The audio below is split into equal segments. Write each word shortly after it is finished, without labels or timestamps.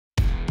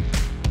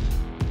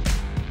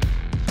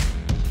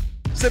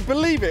So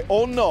believe it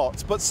or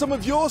not, but some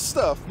of your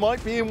stuff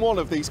might be in one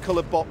of these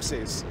coloured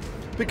boxes.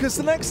 Because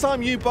the next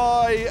time you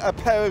buy a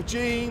pair of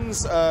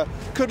jeans, a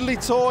cuddly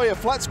toy, a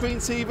flat screen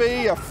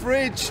TV, a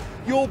fridge,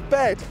 your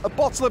bed, a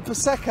bottle of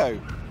Prosecco,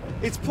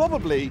 it's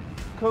probably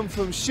come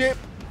from ship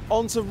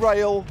onto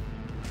rail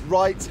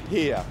right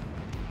here.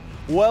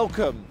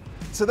 Welcome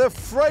to the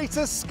Freight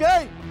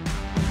Escape!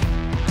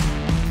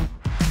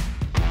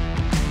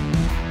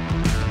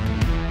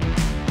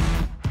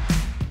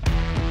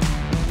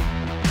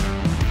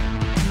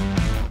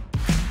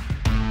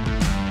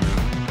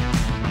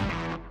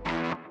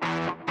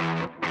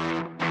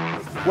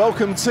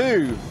 Welcome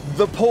to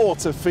the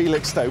port of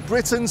Felixstowe,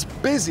 Britain's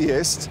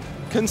busiest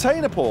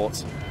container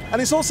port. And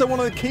it's also one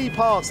of the key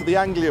parts of the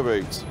Anglia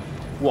route.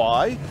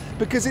 Why?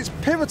 Because it's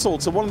pivotal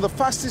to one of the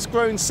fastest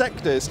growing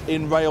sectors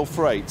in rail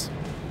freight,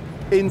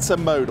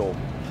 intermodal.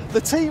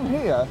 The team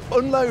here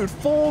unload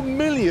 4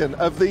 million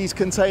of these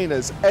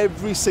containers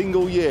every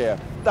single year.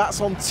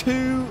 That's on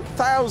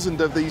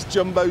 2,000 of these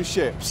jumbo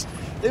ships.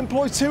 They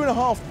employ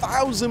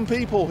 2,500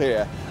 people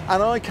here,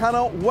 and I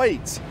cannot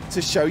wait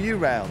to show you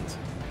round.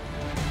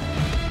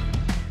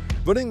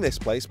 Running this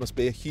place must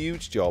be a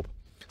huge job,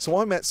 so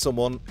I met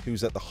someone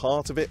who's at the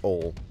heart of it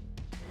all.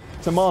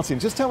 So Martin,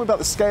 just tell me about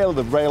the scale of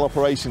the rail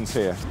operations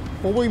here.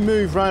 Well, we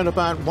move around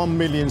about 1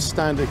 million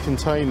standard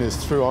containers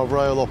through our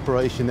rail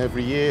operation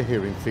every year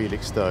here in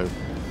Felixstowe,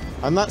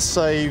 and that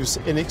saves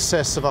in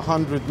excess of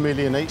 100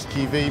 million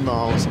HGV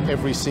miles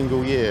every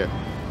single year,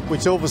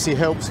 which obviously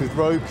helps with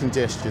road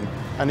congestion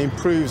and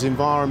improves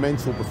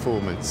environmental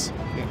performance.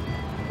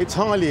 It's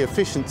highly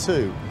efficient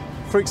too.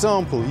 For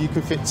example, you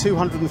can fit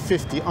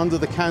 250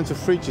 under-the-counter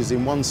fridges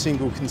in one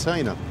single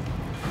container.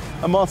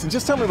 And Martin,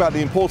 just tell me about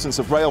the importance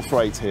of rail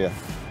freight here.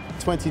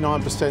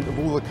 29% of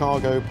all the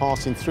cargo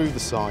passing through the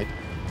site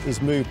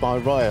is moved by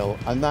rail,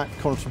 and that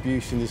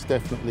contribution is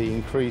definitely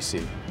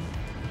increasing.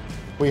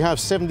 We have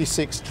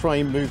 76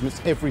 train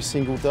movements every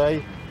single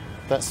day.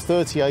 That's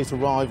 38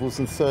 arrivals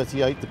and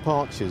 38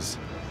 departures,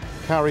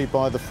 carried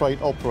by the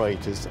freight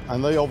operators,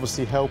 and they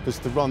obviously help us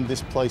to run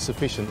this place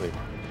efficiently.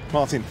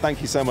 Martin,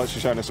 thank you so much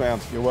for showing us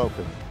around. You're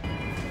welcome.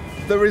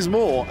 There is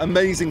more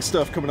amazing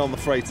stuff coming on the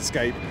Freight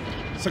Escape,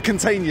 so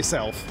contain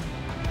yourself.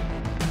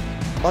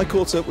 I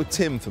caught up with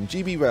Tim from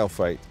GB Rail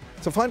Freight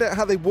to find out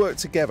how they work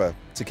together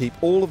to keep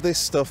all of this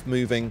stuff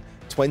moving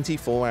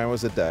 24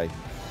 hours a day.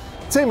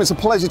 Tim, it's a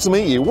pleasure to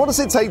meet you. What does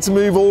it take to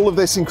move all of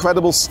this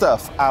incredible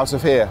stuff out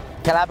of here?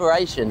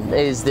 Collaboration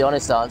is the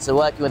honest answer.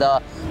 Working with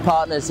our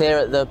partners here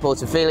at the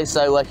Port of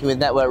Felixstowe, working with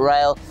Network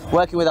Rail,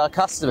 working with our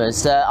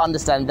customers to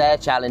understand their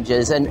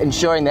challenges and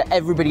ensuring that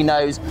everybody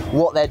knows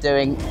what they're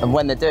doing and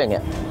when they're doing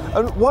it.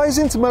 And why is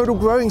intermodal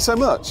growing so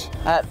much?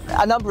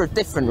 A number of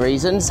different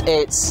reasons.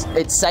 It's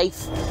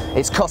safe,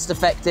 it's cost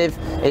effective,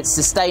 it's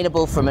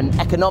sustainable from an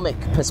economic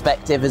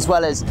perspective, as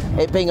well as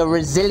it being a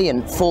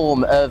resilient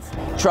form of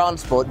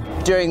transport.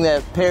 During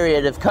the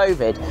period of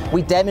COVID,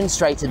 we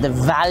demonstrated the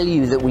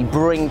value that we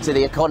bring to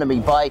the economy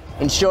by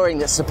ensuring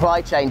that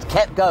supply chains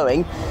kept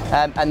going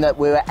and that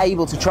we were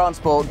able to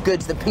transport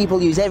goods that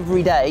people use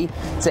every day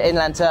to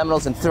inland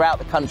terminals and throughout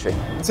the country.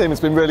 Tim,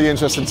 it's been really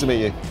interesting to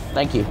meet you.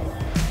 Thank you.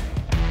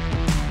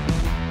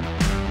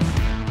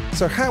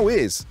 So how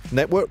is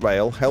Network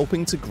Rail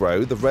helping to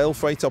grow the rail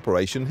freight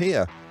operation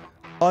here?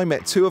 I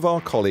met two of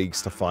our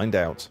colleagues to find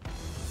out.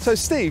 So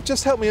Steve,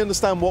 just help me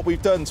understand what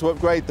we've done to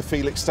upgrade the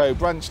Felixstowe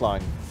branch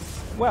line.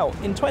 Well,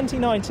 in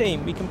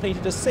 2019 we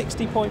completed a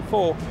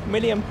 £60.4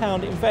 million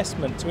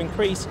investment to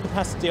increase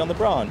capacity on the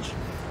branch,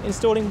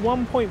 installing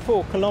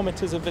 1.4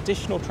 kilometres of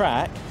additional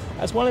track,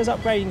 as well as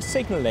upgrading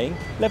signalling,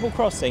 level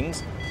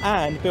crossings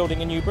and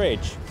building a new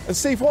bridge. And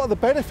Steve, what are the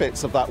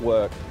benefits of that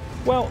work?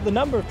 Well, the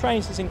number of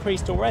trains has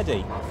increased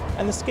already,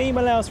 and the scheme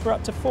allows for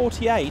up to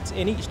 48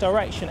 in each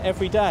direction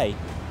every day,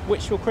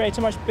 which will create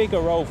a much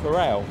bigger role for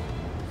rail.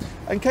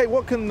 And Kate,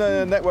 what can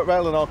Network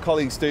Rail and our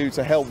colleagues do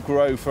to help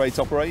grow freight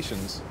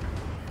operations?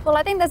 Well,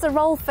 I think there's a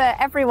role for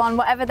everyone,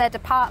 whatever their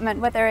department,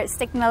 whether it's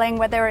signalling,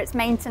 whether it's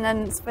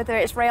maintenance, whether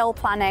it's rail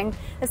planning.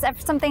 There's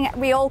something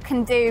we all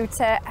can do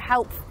to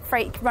help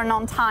freight run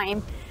on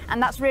time.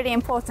 And that's really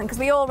important because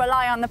we all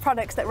rely on the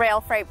products that rail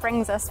freight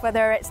brings us,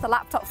 whether it's the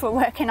laptops we're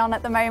working on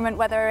at the moment,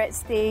 whether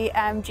it's the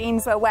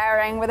jeans we're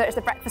wearing, whether it's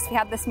the breakfast we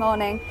had this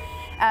morning.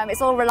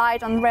 It's all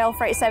relied on rail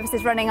freight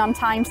services running on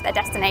time to their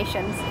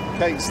destinations.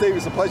 Kate, Steve,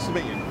 it's a pleasure to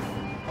meet you.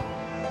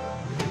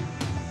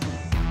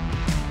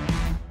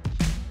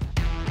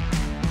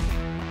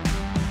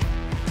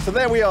 So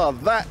there we are,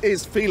 that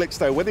is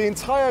Felixstowe, where the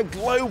entire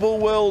global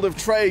world of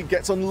trade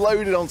gets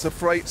unloaded onto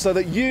freight so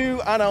that you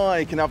and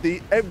I can have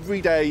the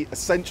everyday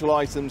essential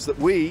items that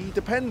we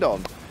depend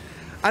on.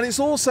 And it's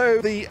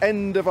also the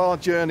end of our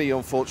journey,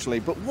 unfortunately,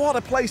 but what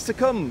a place to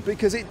come,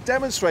 because it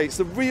demonstrates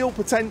the real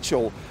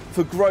potential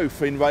for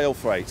growth in rail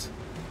freight.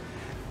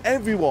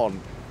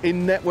 Everyone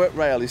in Network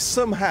Rail is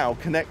somehow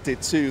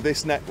connected to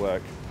this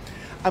network.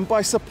 And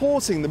by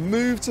supporting the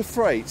move to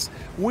freight,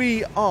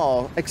 we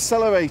are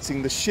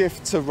accelerating the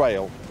shift to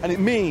rail. And it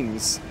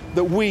means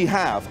that we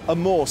have a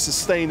more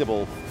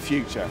sustainable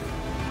future.